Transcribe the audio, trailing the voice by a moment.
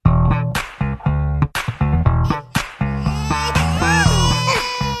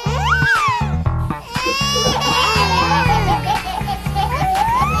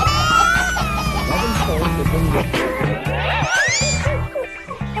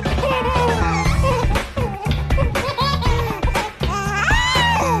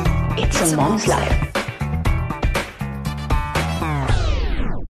on Moms Live.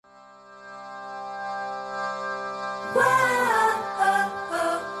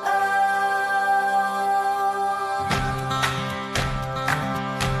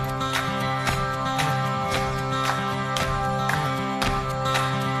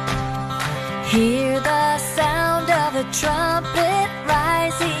 Hear the sound of a trumpet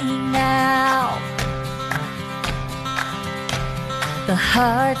rising now. The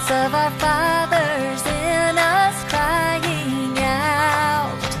hearts of our fathers in us crying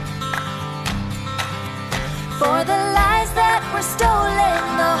out for the lives that were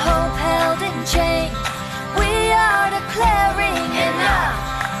stolen, the hope held in chain. We are declaring enough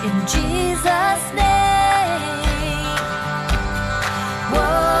in Jesus' name.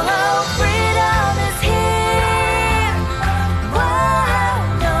 Whoa, freedom is here. Whoa,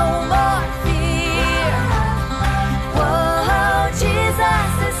 no more fear. Whoa,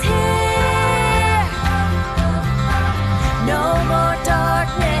 Jesus is here. No more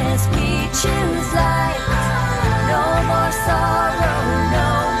darkness, we choose light. No more sorrow, no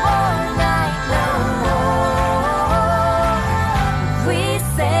more night, no more. We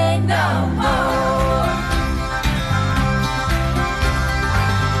say no more.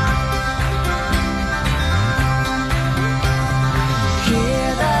 Hear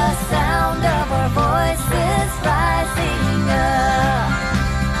the sound of our voices rising up,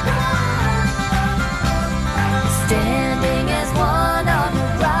 standing as one on the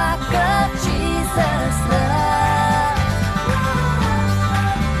rock of Jesus' love.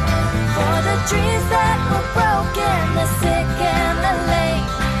 For the dreams that were broken, the sick and the lame,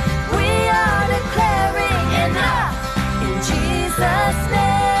 we are declaring enough in Jesus'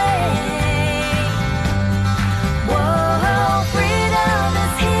 name. Whoa, freedom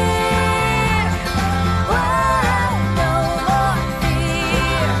is here. Whoa, no more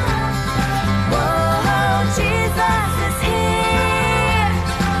fear. Whoa, Jesus is here.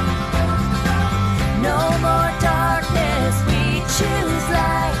 No more darkness, we choose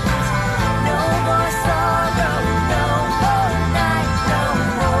light. No more sorrow, no more night, no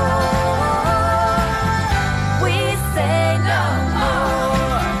more. We say no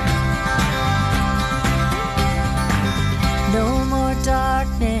more. No more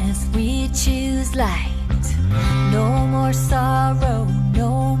darkness, we choose light. No more sorrow,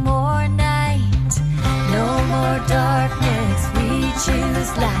 no more night. No more darkness, we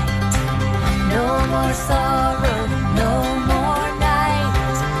choose light. No more sorrow, no more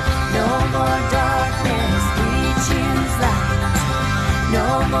night. No more darkness, we choose light. No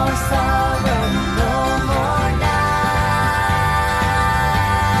more sorrow, no more night.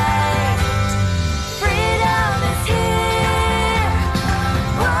 Freedom is here.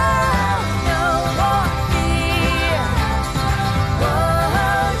 Whoa, no more fear.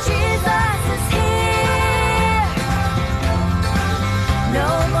 Whoa, Jesus is here. No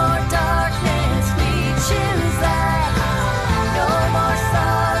more darkness, we choose light. No more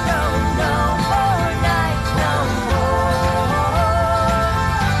sorrow, no more night, no more.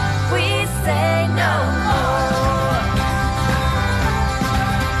 We say no more.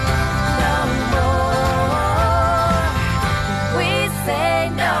 No more. We say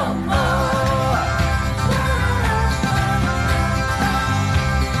no more.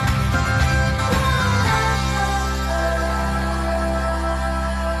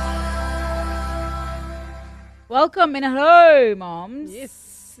 Welcome and hello, moms.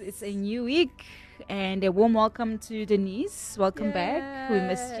 Yes, it's a new week and a warm welcome to Denise. Welcome back. We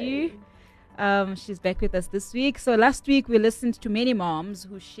missed you. She's back with us this week. So last week we listened to many moms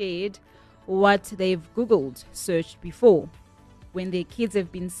who shared what they've Googled, searched before when their kids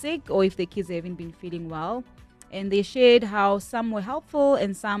have been sick or if their kids haven't been feeling well. And they shared how some were helpful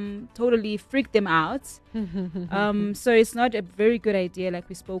and some totally freaked them out. So it's not a very good idea, like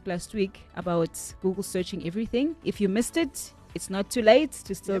we spoke last week, about Google searching everything. If you missed it, it's not too late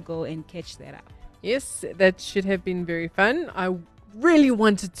to still go and catch that up. Yes, that should have been very fun. I really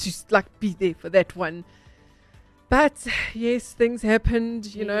wanted to be there for that one. But yes, things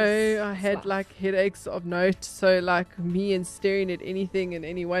happened, you know, I had headaches of note. So me and staring at anything and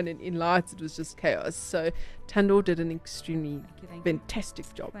anyone and in lights, it was just chaos. So Tando did an extremely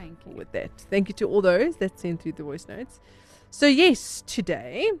fantastic job with that. Thank you to all those that sent through the voice notes. So yes,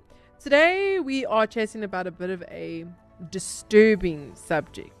 today we are chatting about a bit of a disturbing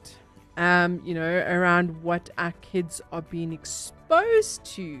subject, around what our kids are being exposed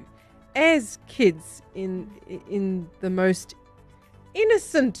to as kids in the most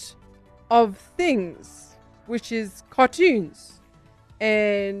innocent of things, which is cartoons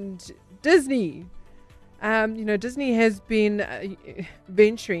and Disney. Disney has been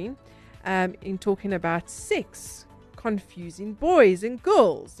venturing in talking about sex, confusing boys and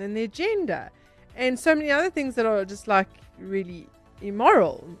girls and their gender, and so many other things that are just like really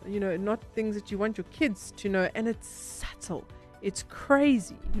immoral, not things that you want your kids to know. And it's subtle. It's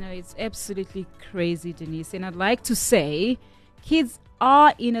crazy. No, it's absolutely crazy, Denise. And I'd like to say kids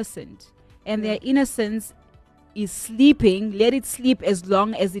are innocent, and their innocence is sleeping. Let it sleep as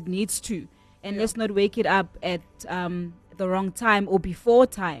long as it needs to. And let's not wake it up at the wrong time or before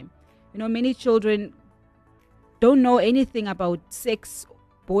time. Many children don't know anything about sex,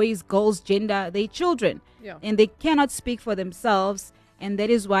 boys, girls, gender. They're children. Yeah. And they cannot speak for themselves. And that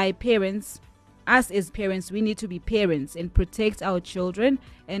is why us as parents, we need to be parents and protect our children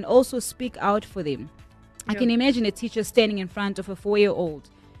and also speak out for them. I can imagine a teacher standing in front of a 4-year-old,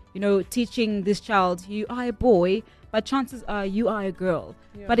 teaching this child, you are a boy, but chances are you are a girl.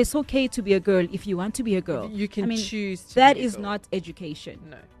 Yeah. But it's okay to be a girl if you want to be a girl. You can choose to that be a is girl. not education.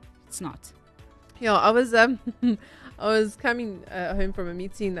 No. It's not. Yeah, I was I was coming home from a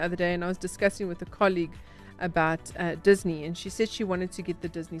meeting the other day, and I was discussing with a colleague about Disney, and she said she wanted to get the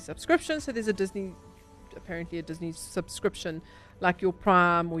Disney subscription. So there's apparently a Disney subscription, like your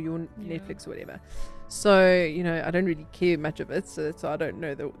Prime or your Netflix or whatever. So I don't really care much of it, so I don't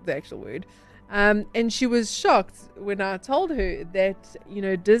know the actual word. And she was shocked when I told her that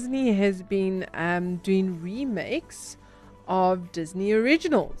Disney has been doing remakes of Disney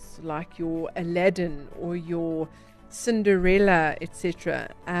originals, like your Aladdin or your Cinderella, etc.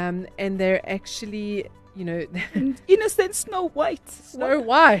 And they're actually Innocent Snow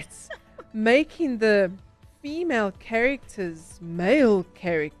White, making the female characters male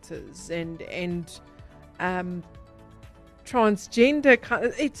characters and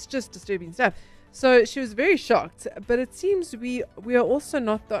transgender. It's just disturbing stuff. So she was very shocked, but it seems we are also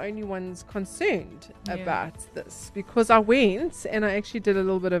not the only ones concerned about this, because I went and I actually did a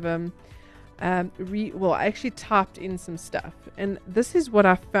little bit of I actually typed in some stuff, and this is what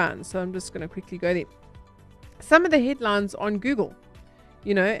I found. So I'm just going to quickly go there. Some of the headlines on Google,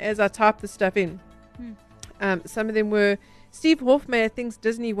 as I typed the stuff in, some of them were: Steve Hofmeyr thinks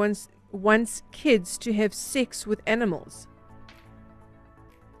Disney wants kids to have sex with animals.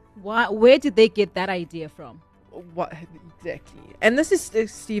 Where did they get that idea from? What exactly? And this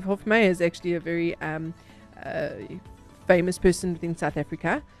is Steve Hofmeyr is actually a very famous person within South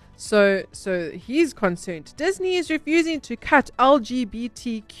Africa. So he's concerned. Disney is refusing to cut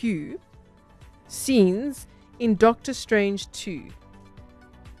LGBTQ scenes in Doctor Strange 2.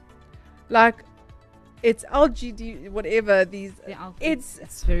 Like, it's LGD whatever these.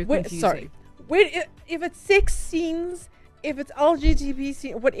 It's very confusing. If it's sex scenes, if it's LGBT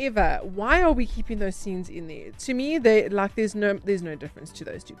scene, whatever, why are we keeping those scenes in there? To me, there's no difference to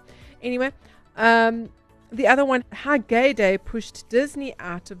those two. Anyway, the other one, how Gay Day pushed Disney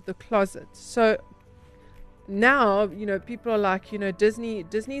out of the closet. So now, people are like,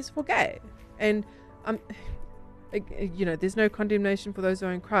 Disney's for gay. And, there's no condemnation for those who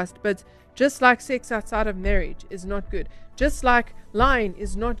are in Christ. But just like sex outside of marriage is not good, just like lying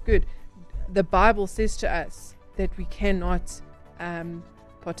is not good, the Bible says to us that we cannot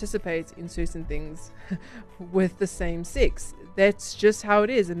participate in certain things with the same sex. That's just how it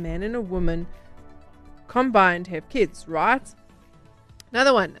is. A man and a woman combined have kids, right?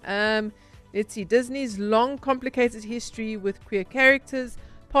 Another one. Let's see. Disney's long complicated history with queer characters.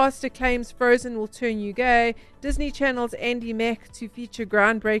 Pastor claims Frozen will turn you gay. Disney Channel's Andy Mack to feature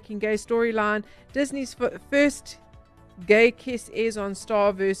groundbreaking gay storyline. Disney's first gay kiss airs on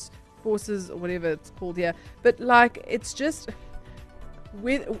Starverse Forces or whatever it's called here. But it's just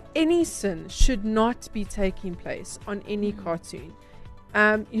with any sin should not be taking place on any cartoon.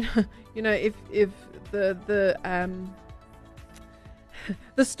 If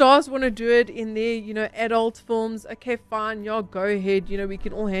the stars want to do it in their adult films, okay, fine, y'all go ahead, we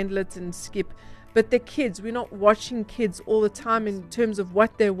can all handle it and skip. But the kids, we're not watching kids all the time in terms of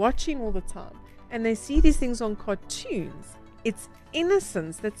what they're watching all the time, and they see these things on cartoons. It's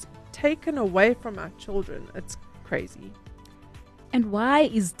innocence that's taken away from our children. It's crazy. And why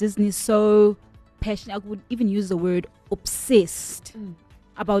is Disney so passionate? I would even use the word obsessed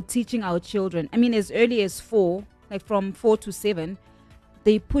about teaching our children. I mean, as early as 4, like from 4 to 7,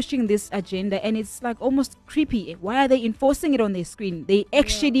 they're pushing this agenda, and it's like almost creepy. Why are they enforcing it on their screen? They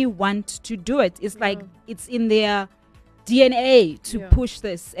actually want to do it. It's like it's in their DNA to push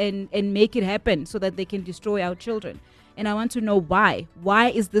this and make it happen so that they can destroy our children. And I want to know why. Why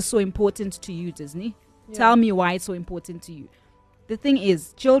is this so important to you, Disney? Tell me why it's so important to you. The thing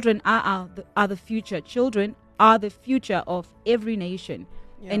is, children are the future. Children are the future of every nation.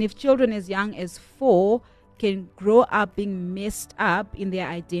 And if children as young as 4 can grow up being messed up in their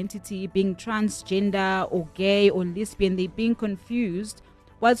identity, being transgender or gay or lesbian, they're being confused.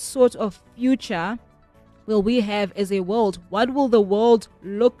 What sort of future will we have as a world? What will the world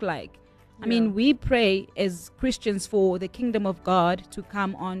look like? I mean, we pray as Christians for the kingdom of God to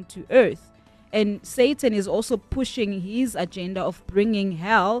come on to earth. And Satan is also pushing his agenda of bringing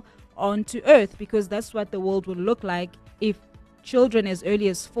hell onto earth, because that's what the world will look like if children as early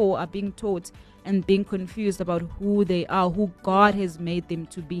as 4 are being taught and being confused about who they are, who God has made them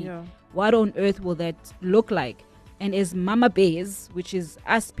to be. What on earth will that look like? And as mama bears, which is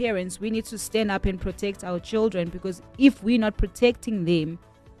us parents, we need to stand up and protect our children, because if we're not protecting them,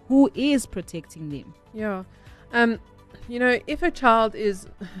 who is protecting them? If a child is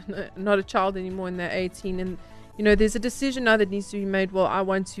not a child anymore and they're 18, and there's a decision now that needs to be made. Well, I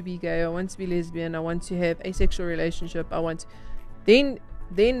want to be gay, I want to be lesbian, I want to have a sexual relationship,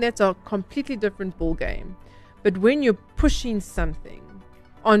 then that's a completely different ball game. But when you're pushing something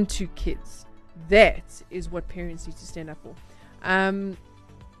onto kids, that is what parents need to stand up for.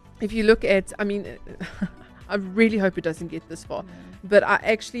 If you look at, I really hope it doesn't get this far, but I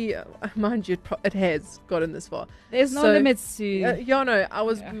actually, mind you, it has gotten this far. There's no limits to.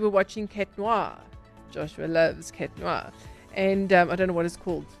 We were watching Cat Noir. Joshua loves Cat Noir, and I don't know what it's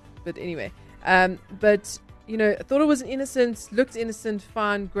called, but anyway, I thought it was looked innocent,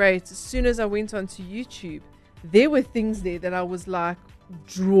 fine, great. As soon as I went onto YouTube, there were things there that I was like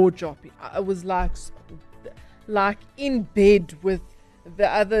jaw dropping. I was like in bed with the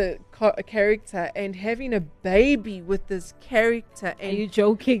other character and having a baby with this character. And, are you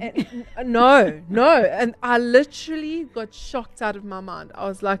joking? No. And I literally got shocked out of my mind. I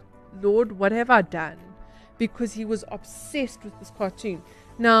was like, Lord, what have I done? Because he was obsessed with this cartoon.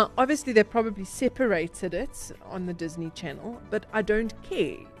 Now, obviously, they probably separated it on the Disney Channel, but I don't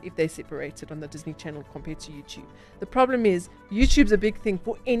care if they separate it on the Disney Channel compared to YouTube. The problem is, YouTube's a big thing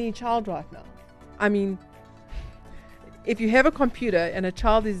for any child right now. I mean, if you have a computer and a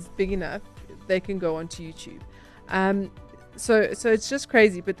child is big enough, they can go onto YouTube. So it's just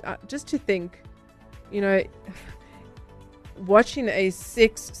crazy. But just to think, watching a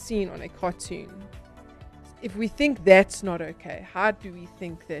sex scene on a cartoon, if we think that's not okay, how do we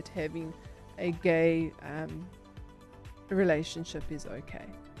think that having a gay relationship is okay?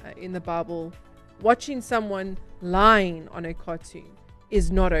 In the Bible, watching someone lying on a cartoon is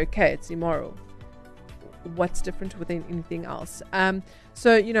not okay. It's immoral. What's different with anything else?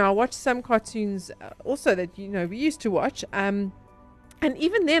 So I watched some cartoons also that we used to watch, and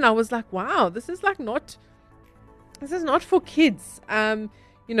even then I was like, wow, this is not for kids.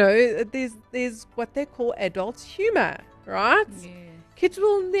 There's what they call adult humor, right? Yeah. Kids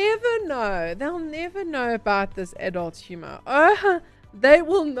will never know. They'll never know about this adult humor. They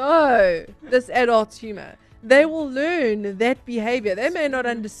will know this adult humor. They will learn that behavior. They may not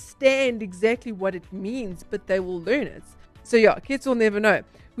understand exactly what it means, but they will learn it. So kids will never know.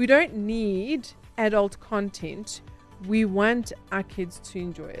 We don't need adult content. We want our kids to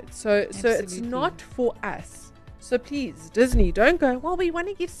enjoy it. So it's not for us. So please, Disney, don't go, well, we want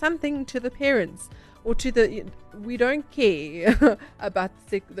to give something to the parents or we don't care about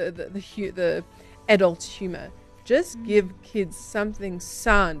the adult humor. Just give kids something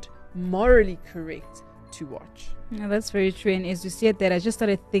sound, morally correct to watch. Yeah, that's very true. And as you said that, I just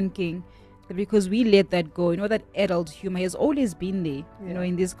started thinking that because we let that go, that adult humor has always been there,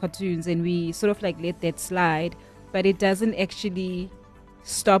 in these cartoons, and we sort of let that slide, but it doesn't actually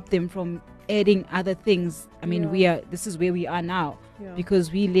stop them from adding other things. This is where we are now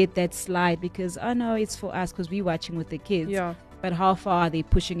because we let that slide because it's for us because we're watching with the kids. But how far are they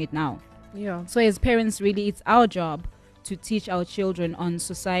pushing it now? So as parents, really, it's our job to teach our children on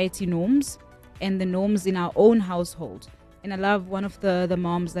society norms and the norms in our own household. And I love one of the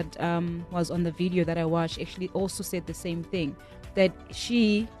moms that was on the video that I watched actually also said the same thing, that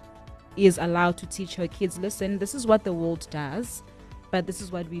she is allowed to teach her kids, listen, this is what the world does, but this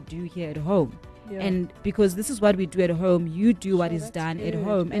is what we do here at home. And because this is what we do at home, you do what is done at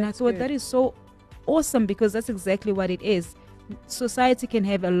home. And I thought that is so awesome because that's exactly what it is. Society can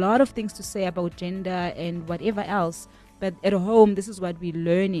have a lot of things to say about gender and whatever else, but at home, this is what we're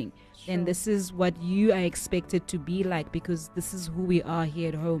learning. And this is what you are expected to be like because this is who we are here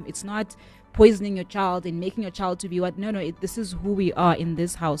at home. It's not poisoning your child and making your child to be what. This is who we are in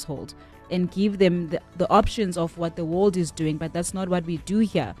this household. And give them the options of what the world is doing, but that's not what we do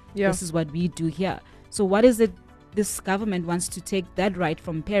here. This is what we do here. So what is it this government wants to take that right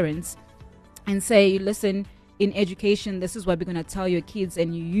from parents and say, listen, in education, this is what we're going to tell your kids,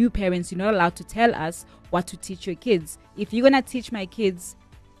 and you parents, you're not allowed to tell us what to teach your kids. If you're going to teach my kids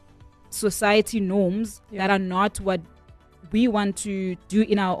society norms Yeah. that are not what we want to do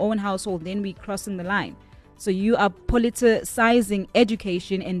in our own household, then we're crossing the line. So you are politicizing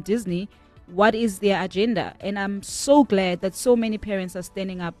education, and Disney, what is their agenda? And I'm so glad that so many parents are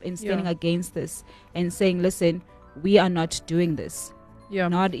standing up and standing against this and saying, listen, we are not doing this. Yeah.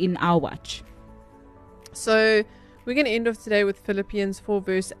 Not in our watch. So we're going to end off today with Philippians 4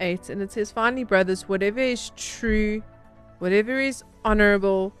 verse 8. And it says, finally, brothers, whatever is true, whatever is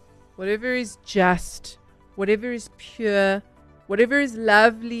honorable, whatever is just, whatever is pure, whatever is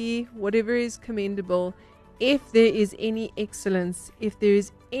lovely, whatever is commendable, if there is any excellence, if there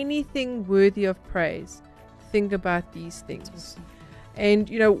is anything worthy of praise, think about these things. And,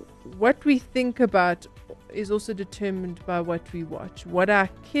 you know, what we think about is also determined by what we watch. What our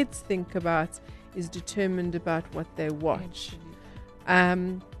kids think about is determined about what they watch.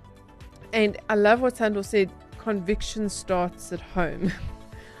 And I love what Sandor said, conviction starts at home.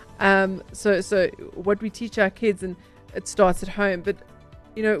 So what we teach our kids, and it starts at home, but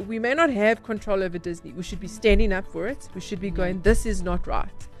you know, we may not have control over Disney. We should be standing up for it. We should be going, this is not right.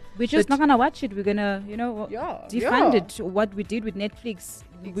 We're just not going to watch it. We're going to, you know, defund it. What we did with Netflix,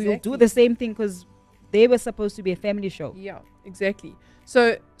 we'll do the same thing because they were supposed to be a family show. Yeah, exactly.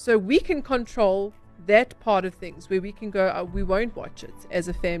 So we can control that part of things where we can go, we won't watch it as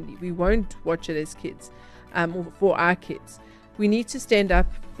a family. We won't watch it as kids, or for our kids. We need to stand up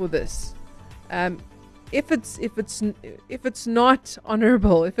for this. If it's not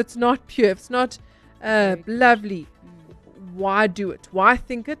honorable, if it's not pure, if it's not lovely, why do it? Why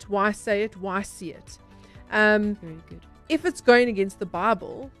think it? Why say it? Why see it? Very good. If it's going against the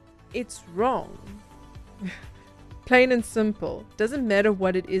Bible, it's wrong. Plain and simple. Doesn't matter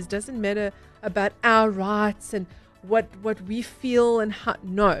what it is. Doesn't matter about our rights and what we feel and how.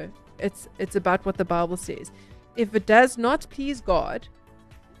 No, it's about what the Bible says. If it does not please God,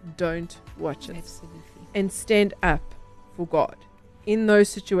 don't watch it. Absolutely. And stand up for God in those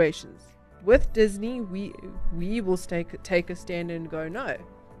situations. With Disney, we will take a stand and go, no,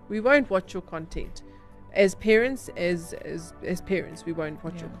 we won't watch your content. As parents, as parents, we won't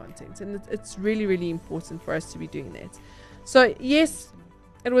watch your content. And it's really, really important for us to be doing that. So, yes,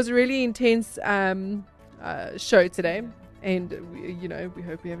 it was a really intense show today. And, we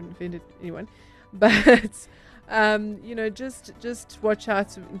hope we haven't offended anyone. But, just watch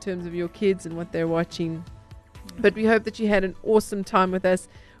out in terms of your kids and what they're watching. But we hope that you had an awesome time with us.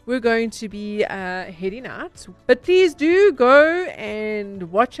 We're going to be heading out. But please do go and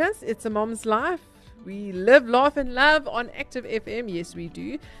watch us. It's a Mom's Life. We live, laugh, and love on Active FM. Yes, we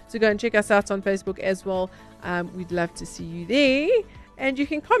do. So go and check us out on Facebook as well. We'd love to see you there. And you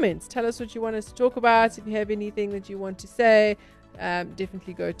can comment. Tell us what you want us to talk about. If you have anything that you want to say,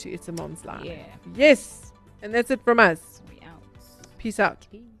 definitely go to It's a Mom's Life. Yeah. Yes. And that's it from us. We out. Peace out.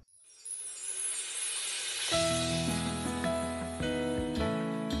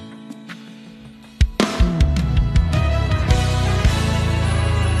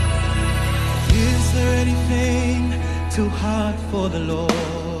 Is there anything too hard for the Lord?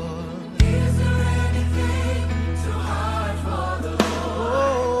 Is there anything too hard for the Lord?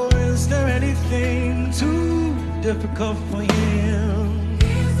 Oh, is there anything too difficult for Him?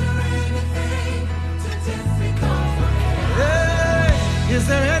 Is there anything too difficult for Him? Hey, is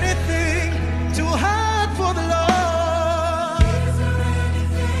there anything too hard for the Lord? Is there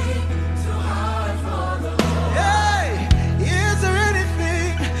anything too hard for the Lord? Hey, is there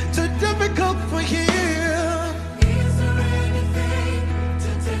anything too difficult for Him? Is there anything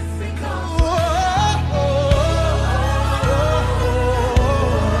too difficult for Him?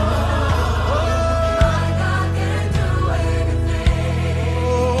 My God can do anything.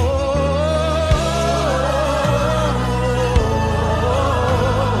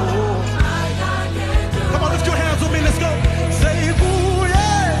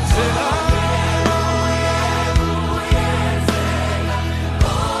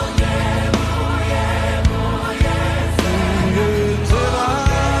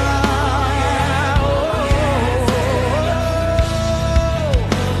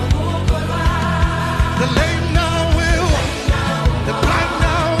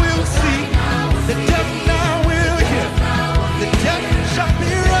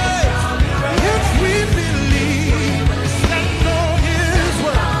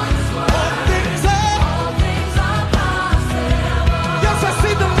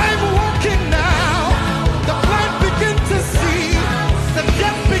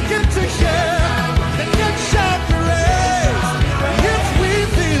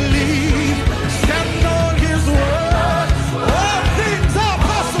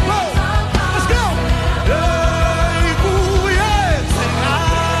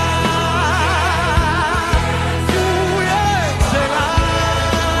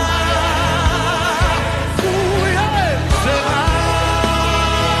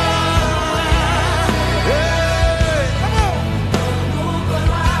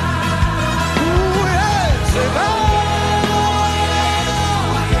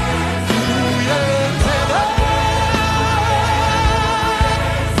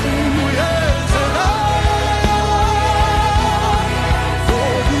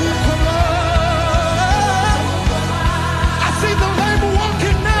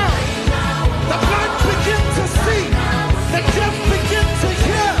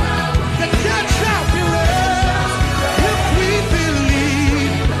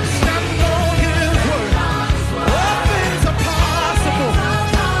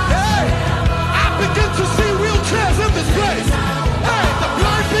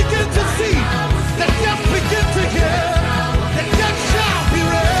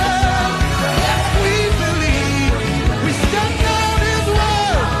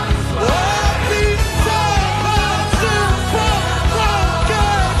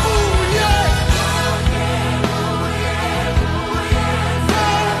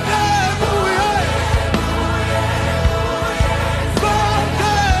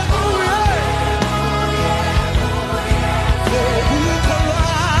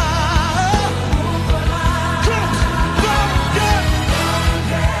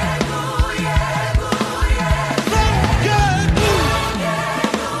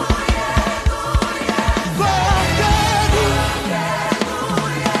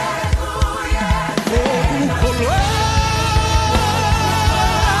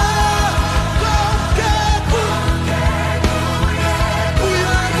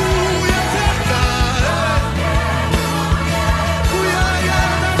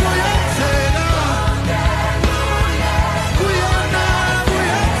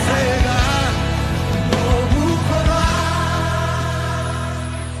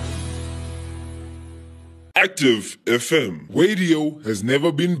 Active FM. Radio has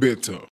never been better.